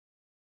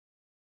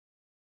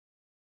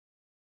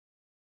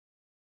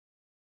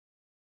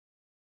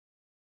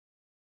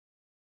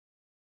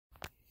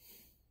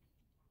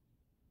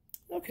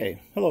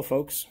Okay, hello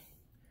folks.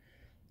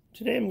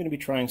 Today I'm going to be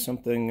trying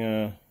something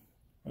I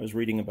was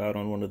reading about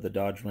on one of the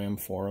Dodge Ram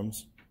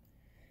forums.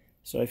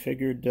 So I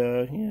figured,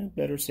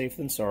 better safe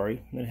than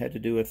sorry. And it had to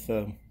do with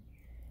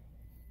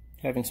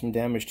having some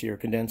damage to your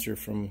condenser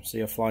from, say,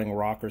 a flying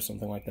rock or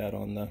something like that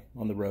on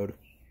the road.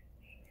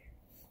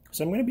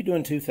 So I'm going to be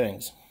doing two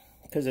things,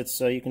 because it's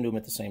you can do them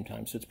at the same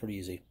time, so it's pretty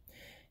easy.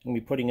 I'm going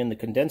to be putting in the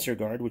condenser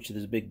guard, which is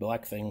this big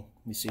black thing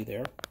you see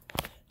there,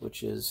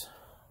 which is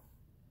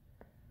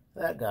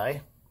that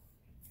guy.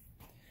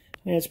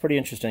 And it's pretty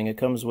interesting. It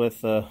comes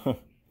with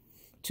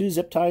two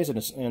zip ties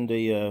and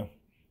a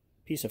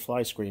piece of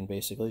fly screen,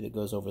 basically, that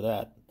goes over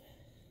that.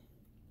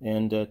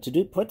 And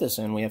to put this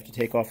in, we have to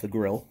take off the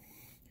grill.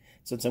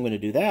 Since I'm going to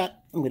do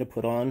that, I'm going to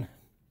put on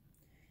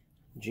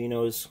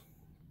Geno's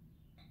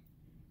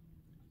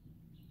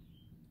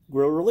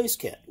grill release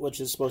kit,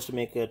 which is supposed to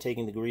make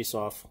taking the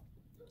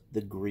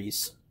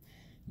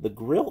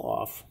grill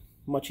off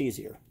much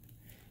easier.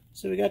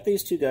 So we got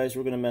these two guys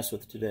we're going to mess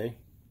with today.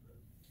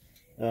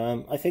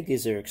 I think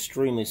these are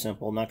extremely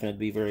simple, not going to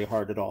be very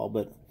hard at all,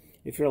 but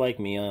if you're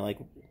like me, I like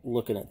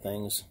looking at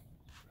things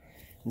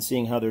and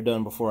seeing how they're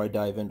done before I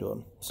dive into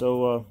them.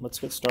 So let's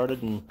get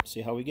started and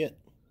see how we get.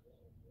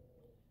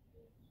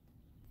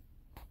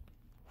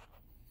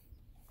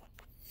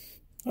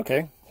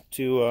 Okay,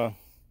 to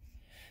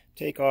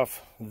take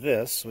off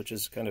this, which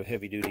is kind of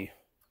heavy-duty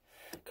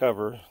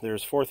cover,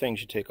 there's four things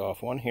you take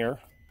off. One here,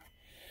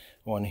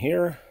 one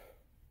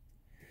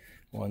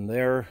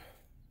there,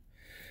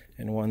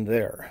 and one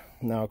there.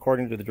 Now,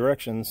 according to the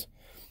directions,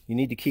 you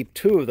need to keep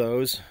two of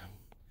those.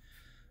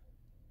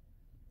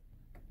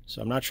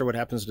 So I'm not sure what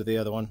happens to the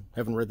other one.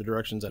 Haven't read the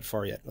directions that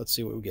far yet. Let's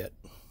see what we get.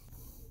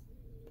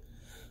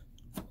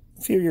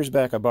 A few years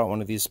back, I bought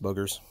one of these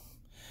boogers.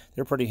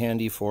 They're pretty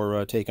handy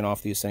for taking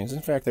off these things.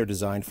 In fact, they're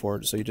designed for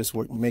it. So you just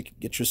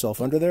get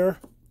yourself under there,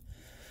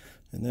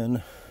 and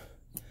then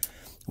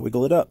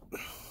wiggle it up.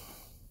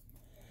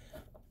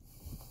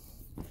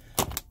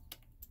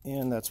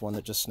 And that's one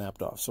that just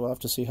snapped off. So we'll have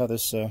to see how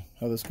this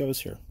goes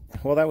here.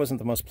 Well, that wasn't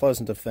the most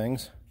pleasant of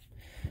things.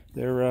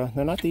 They're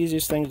not the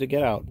easiest things to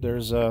get out.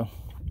 There's well,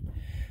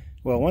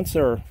 once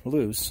they're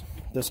loose,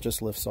 this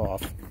just lifts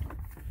off.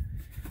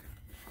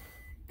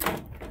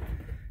 But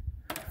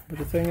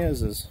the thing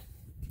is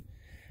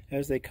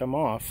as they come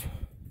off,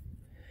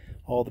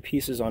 all the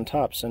pieces on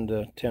top tend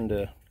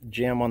to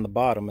jam on the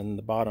bottom, and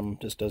the bottom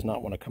just does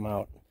not want to come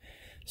out.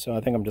 So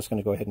I think I'm just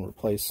going to go ahead and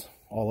replace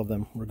all of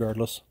them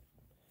regardless.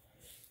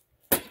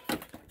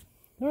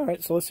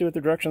 Alright, so let's see what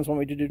the directions want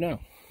me to do now.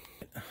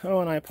 Oh,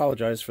 and I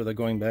apologize for the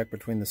going back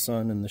between the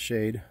sun and the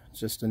shade. It's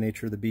just the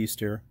nature of the beast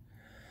here.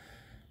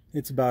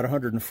 It's about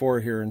 104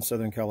 here in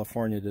Southern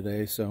California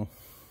today, so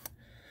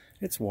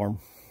it's warm.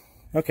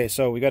 Okay,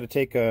 so we got to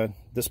take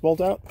this bolt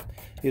out.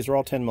 These are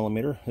all 10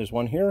 millimeter. There's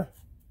one here,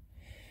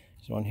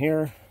 there's one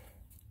here,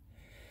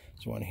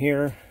 there's one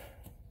here,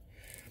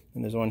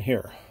 and there's one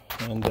here.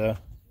 And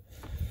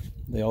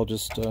they all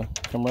just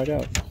come right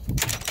out.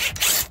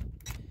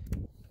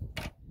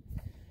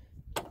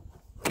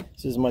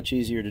 This is much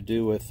easier to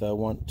do with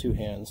two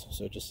hands,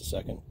 so just a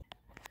second.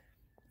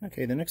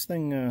 Okay, the next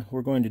thing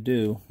we're going to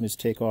do is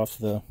take off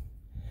the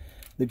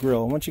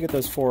grill. Once you get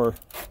those four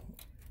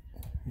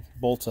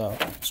bolts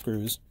out,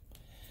 screws,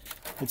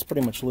 it's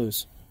pretty much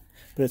loose.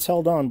 But it's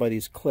held on by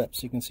these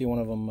clips. You can see one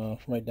of them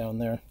right down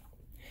there.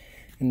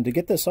 And to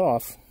get this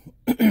off,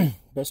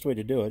 best way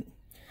to do it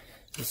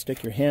is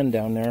stick your hand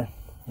down there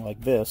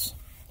like this,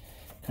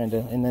 kind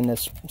of, and then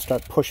just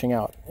start pushing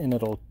out, and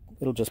it'll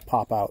just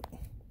pop out.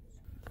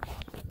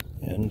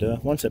 And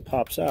once it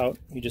pops out,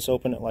 you just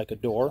open it like a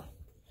door.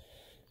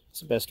 It's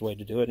the best way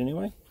to do it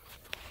anyway.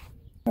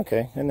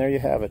 Okay, and there you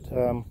have it.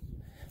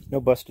 No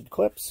busted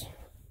clips.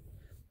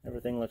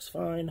 Everything looks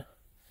fine.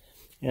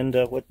 And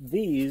what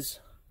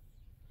these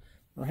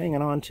are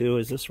hanging on to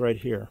is this right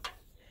here.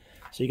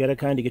 So you got to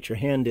kind of get your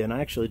hand in. I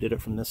actually did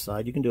it from this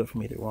side. You can do it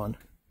from either one.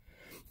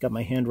 Got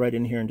my hand right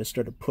in here and just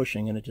started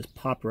pushing, and it just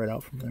popped right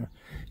out from there.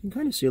 You can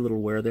kind of see a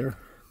little wear there.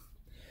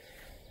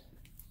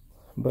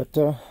 But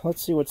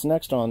let's see what's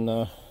next on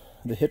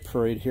the hit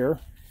parade here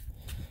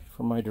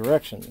for my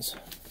directions.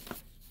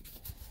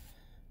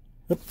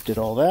 Oop, did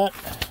all that.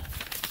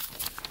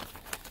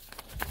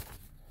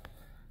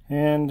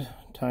 And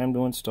time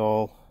to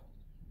install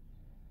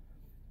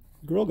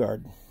grill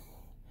guard.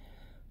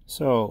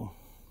 So,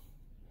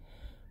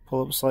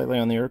 pull up slightly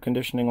on the air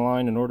conditioning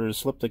line in order to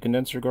slip the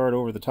condenser guard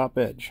over the top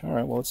edge.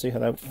 Alright, well, let's see how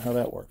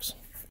that works.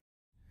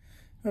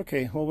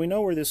 Okay, well, we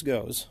know where this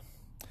goes.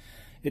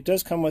 It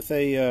does come with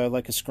a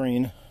like a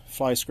screen,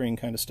 fly screen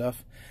kind of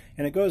stuff,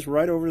 and it goes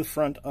right over the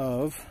front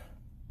of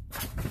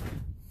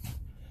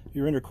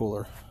your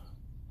intercooler,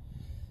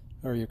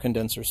 or your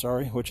condenser,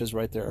 sorry, which is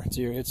right there.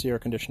 It's the air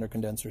conditioner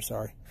condenser,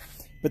 sorry.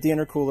 But the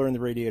intercooler and the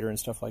radiator and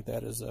stuff like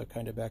that is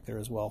kind of back there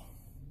as well,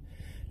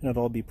 and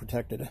it'll all be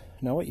protected.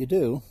 Now what you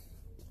do,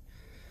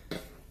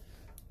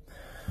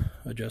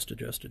 adjust,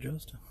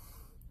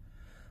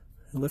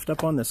 lift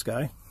up on this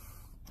guy,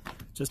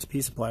 just a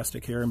piece of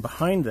plastic here, and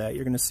behind that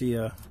you're going to see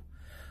a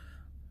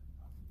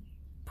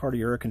part of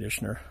your air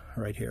conditioner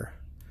right here,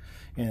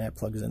 and that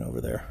plugs in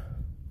over there.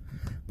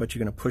 But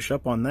you're going to push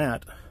up on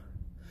that,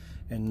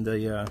 and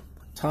the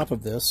top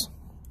of this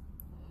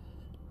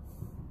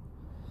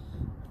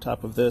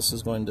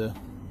is going to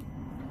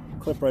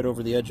clip right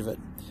over the edge of it.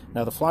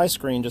 Now the fly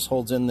screen just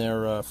holds in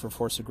there for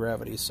force of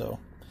gravity, so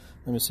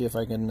let me see if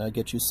I can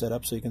get you set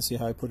up so you can see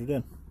how I put it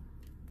in.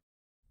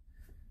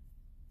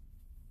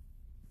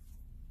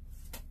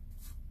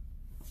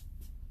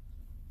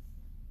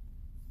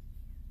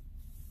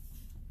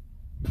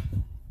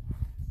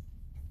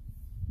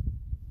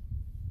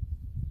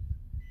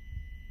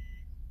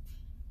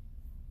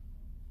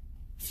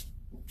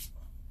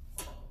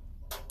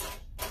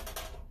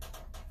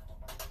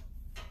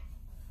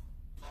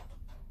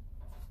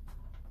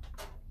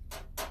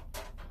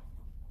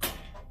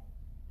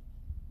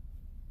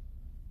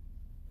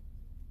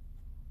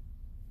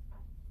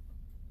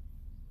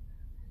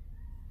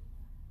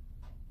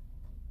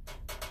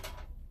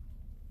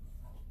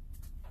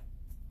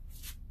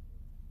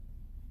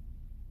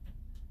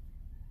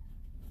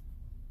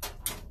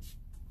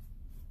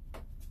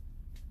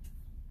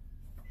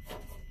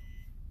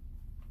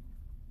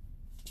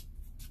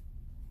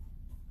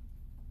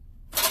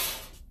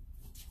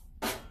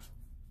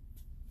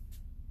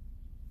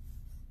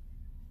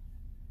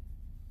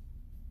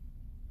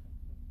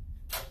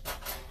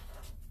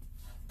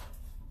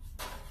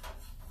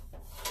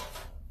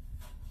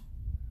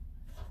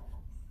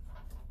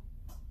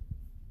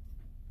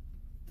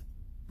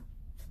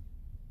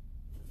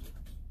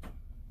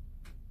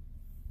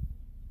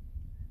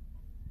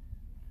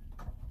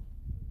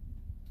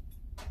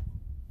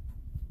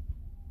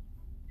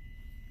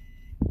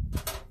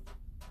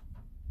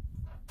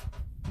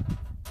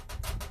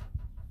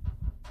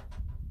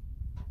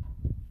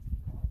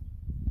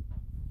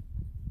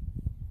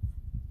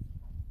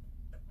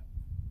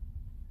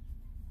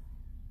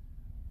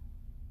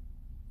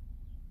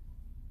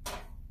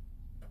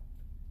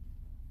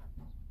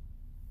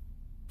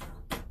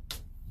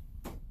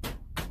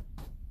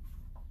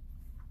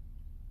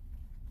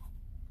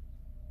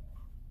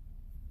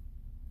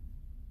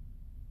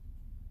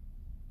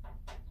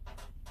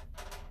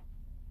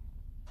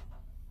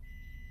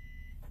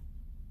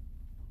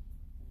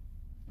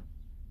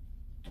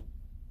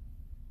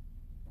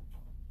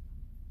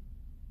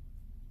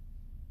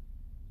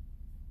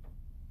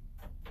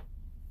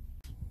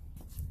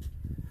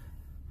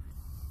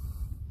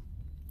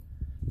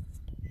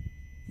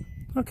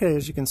 Okay,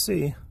 as you can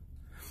see,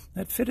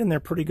 that fit in there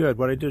pretty good.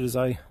 What I did is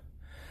I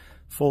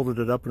folded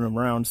it up and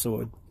around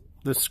so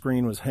this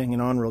screen was hanging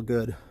on real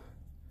good.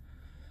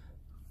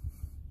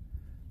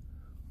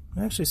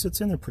 It actually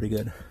sits in there pretty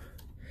good.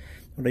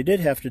 What I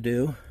did have to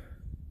do,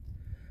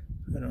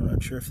 I'm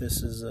not sure if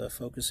this is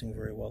focusing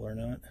very well or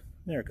not.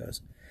 There it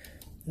goes.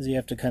 Is you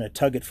have to kind of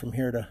tug it from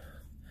here to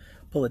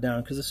pull it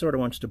down because it sort of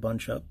wants to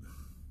bunch up.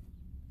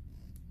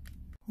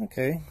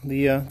 Okay,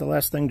 the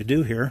last thing to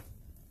do here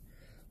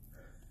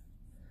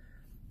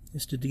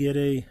is to get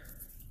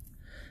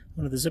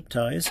one of the zip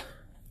ties,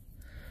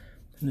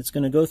 and it's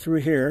going to go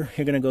through here.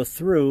 You're going to go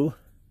through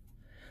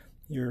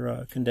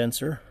your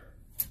condenser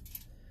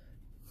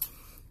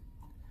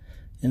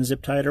and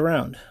zip tie it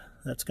around.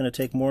 That's going to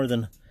take more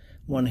than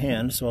one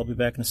hand, so I'll be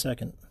back in a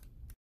second.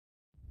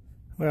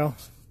 Well,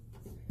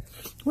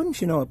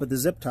 wouldn't you know it, but the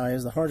zip tie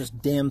is the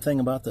hardest damn thing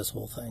about this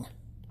whole thing.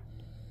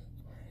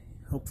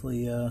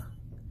 Hopefully,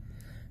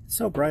 it's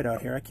so bright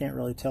out here I can't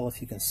really tell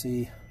if you can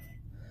see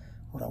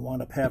what I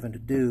wound up having to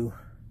do.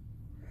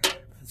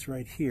 It's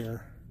right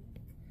here.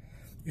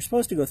 You're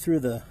supposed to go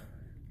through the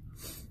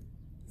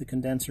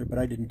condenser, but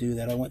I didn't do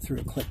that. I went through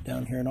a clip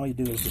down here, and all you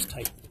do is just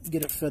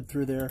get it fed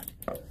through there,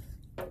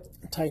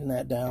 tighten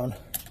that down,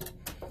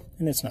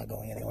 and it's not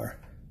going anywhere.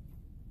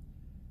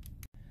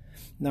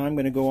 Now I'm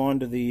going to go on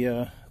to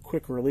the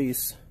quick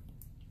release.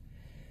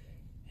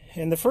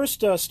 And the first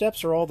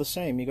steps are all the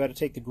same. You got to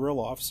take the grill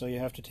off, so you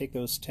have to take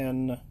those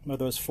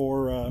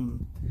 4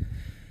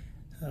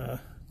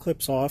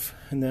 clips off,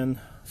 and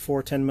then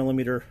 4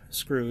 10mm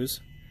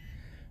screws,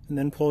 and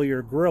then pull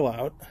your grill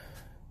out.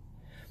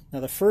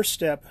 Now the first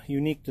step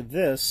unique to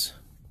this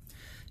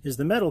is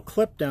the metal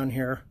clip down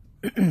here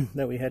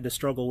that we had to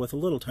struggle with a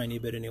little tiny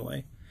bit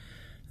anyway.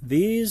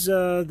 These,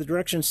 the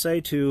directions say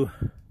to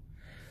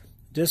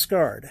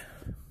discard.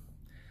 It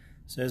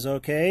says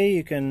okay,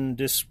 you can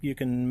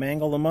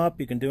mangle them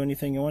up, you can do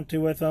anything you want to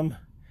with them.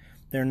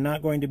 They're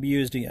not going to be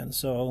used again.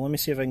 So let me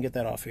see if I can get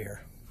that off of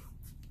here.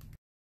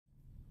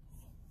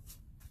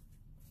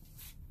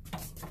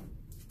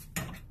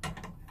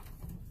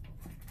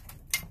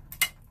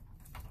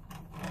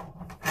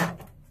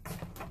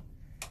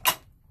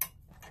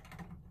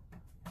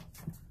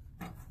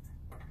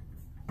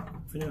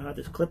 If you knew how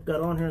this clip got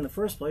on here in the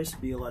first place,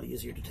 it'd be a lot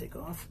easier to take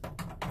off.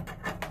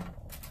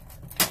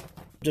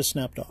 Just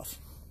snapped off.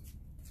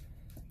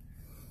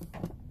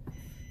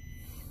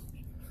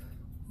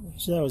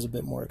 So that was a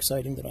bit more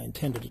exciting than I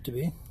intended it to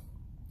be.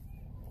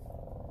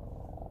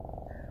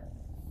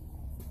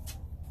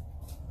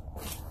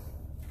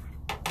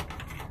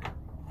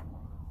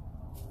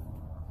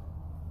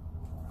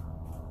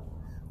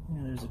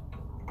 Yeah, there's a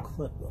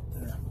clip up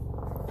there.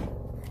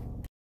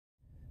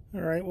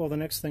 Alright, well the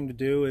next thing to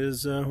do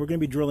is we're going to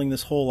be drilling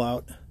this hole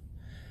out.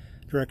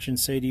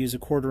 Directions say to use a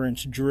 1/4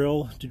 inch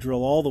drill to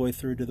drill all the way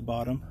through to the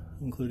bottom,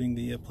 including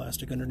the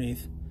plastic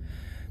underneath.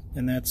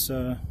 And that's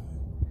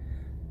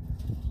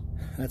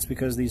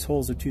because these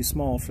holes are too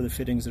small for the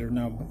fittings that are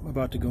now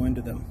about to go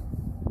into them.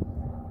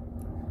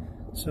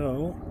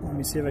 So, let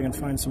me see if I can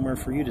find somewhere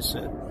for you to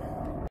sit.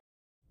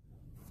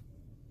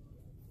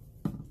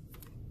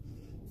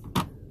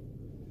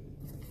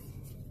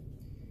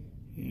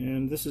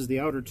 And this is the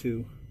outer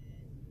two.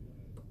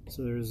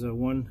 So there's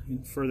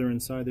one further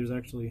inside,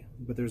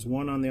 but there's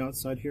one on the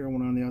outside here and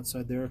one on the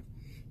outside there.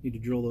 Need to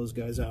drill those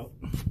guys out.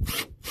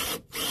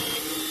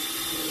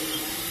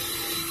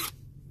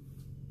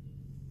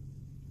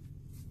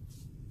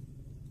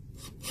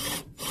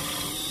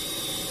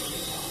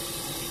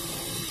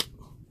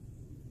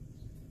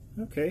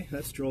 Okay,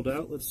 that's drilled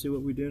out. Let's see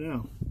what we do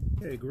now.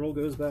 Okay, grill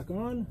goes back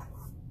on.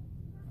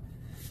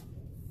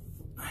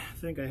 I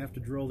think I have to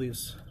drill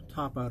this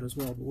top out as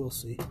well, but we'll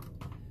see.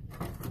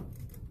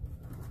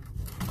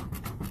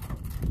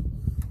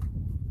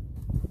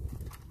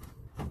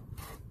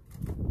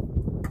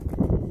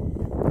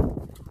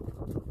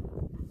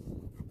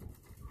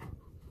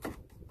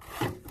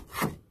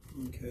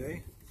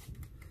 Okay.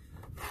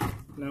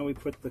 Now we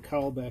put the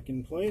cowl back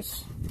in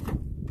place.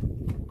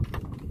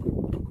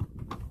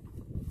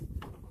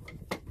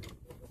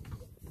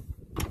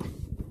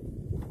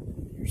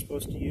 You're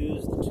supposed to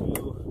use the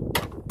 2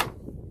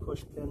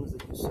 push pins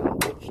that you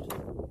salvaged.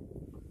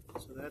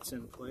 So that's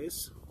in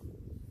place.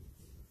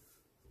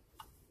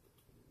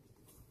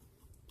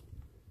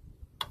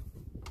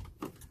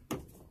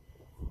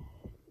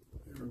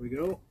 There we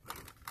go.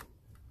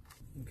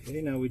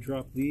 Okay, now we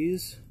drop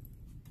these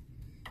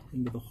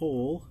into the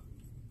hole.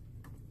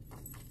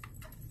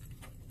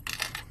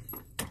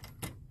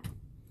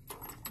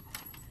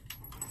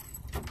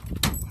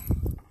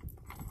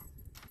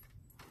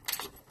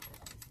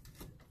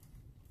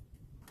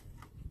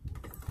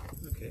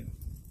 Okay.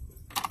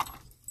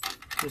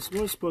 This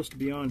was supposed to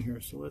be on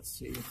here, so let's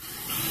see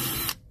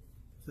if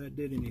that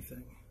did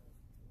anything.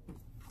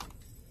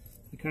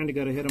 I kind of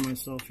got ahead of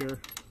myself here.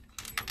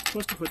 I'm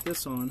supposed to put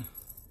this on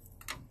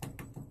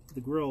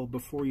the grill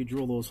before you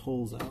drill those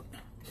holes out.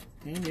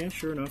 And yeah,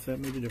 sure enough, that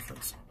made a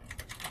difference.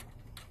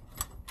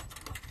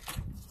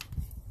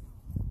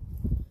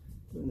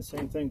 Doing the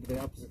same thing to the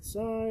opposite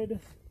side.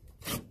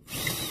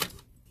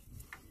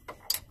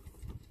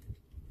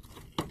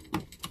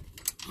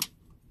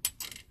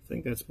 I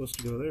think that's supposed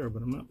to go there,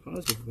 but I'm not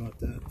positive about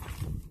that.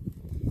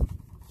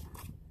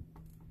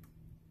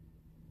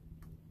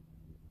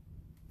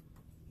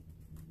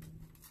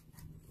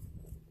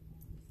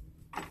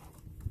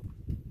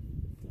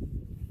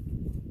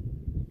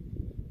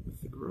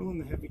 And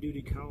the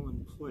heavy-duty cowl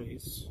in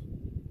place.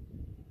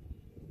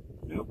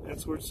 Nope,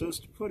 that's where it's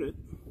supposed to put it.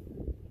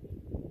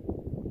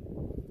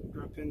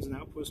 Drop pins and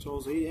outpost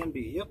holes A and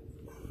B. Yep.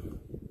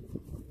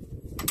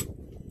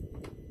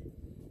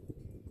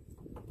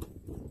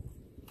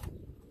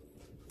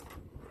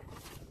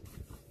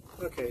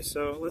 Okay,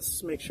 so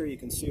let's make sure you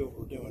can see what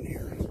we're doing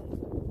here.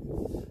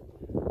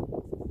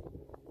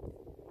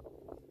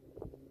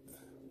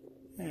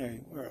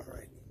 Hey, we're all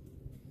right.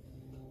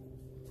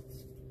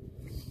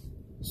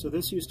 So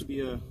this used to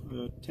be a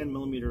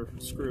 10mm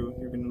screw.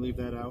 You're going to leave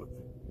that out.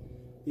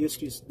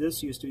 This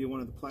used to be one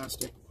of the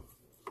plastic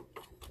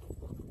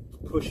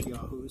push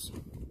yahoos.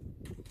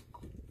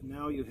 And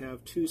now you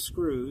have 2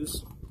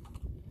 screws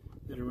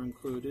that are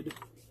included.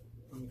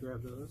 Let me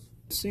grab those.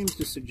 It seems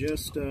to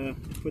suggest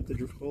put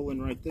the hole in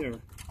right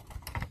there.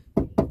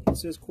 It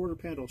says 1/4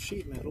 panel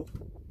sheet metal,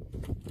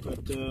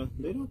 but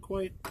they don't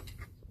quite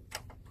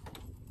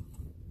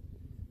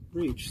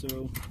reach,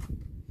 so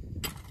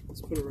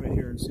let's put it right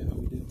here and see how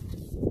we do.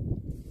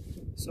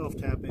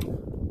 Self-tapping.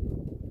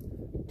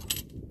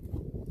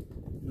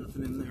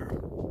 Nothing in there.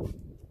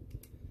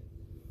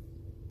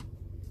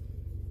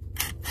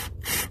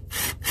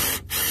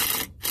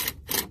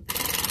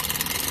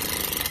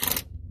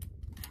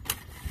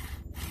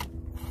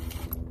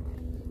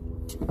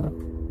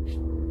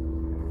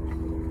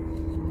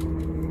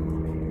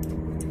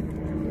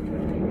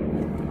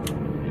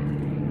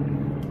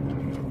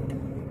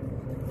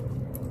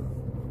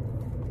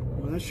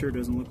 Well, that sure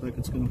doesn't look like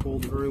it's going to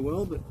hold very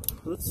well, but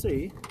let's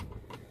see.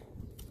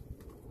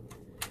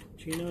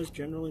 Geno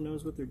generally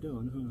knows what they're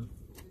doing, huh?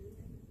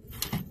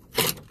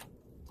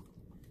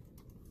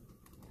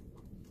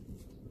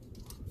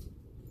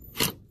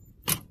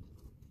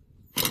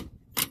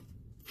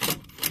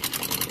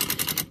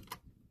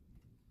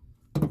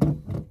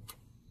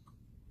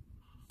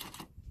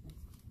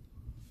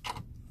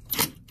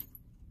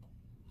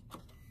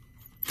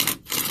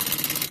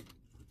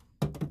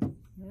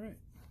 Alright.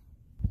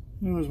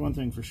 Well, there's one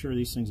thing for sure,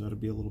 these things ought to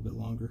be a little bit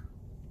longer.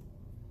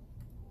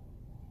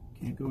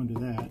 Can't go into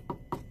that.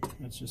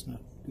 That's just not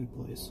a good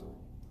place.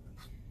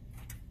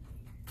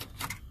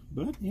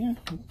 But, yeah.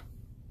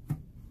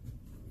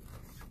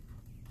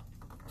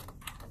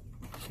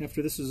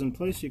 After this is in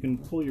place, you can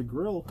pull your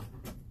grill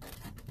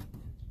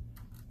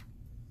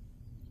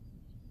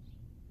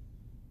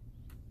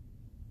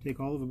Take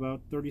all of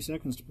about 30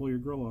 seconds to pull your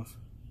grill off.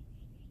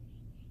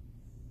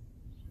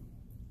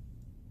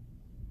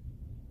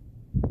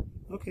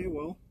 Okay,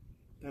 well,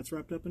 that's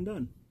wrapped up and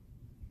done.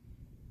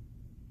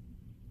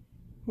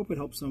 Hope it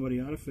helps somebody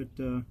out if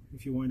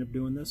you wind up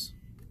doing this.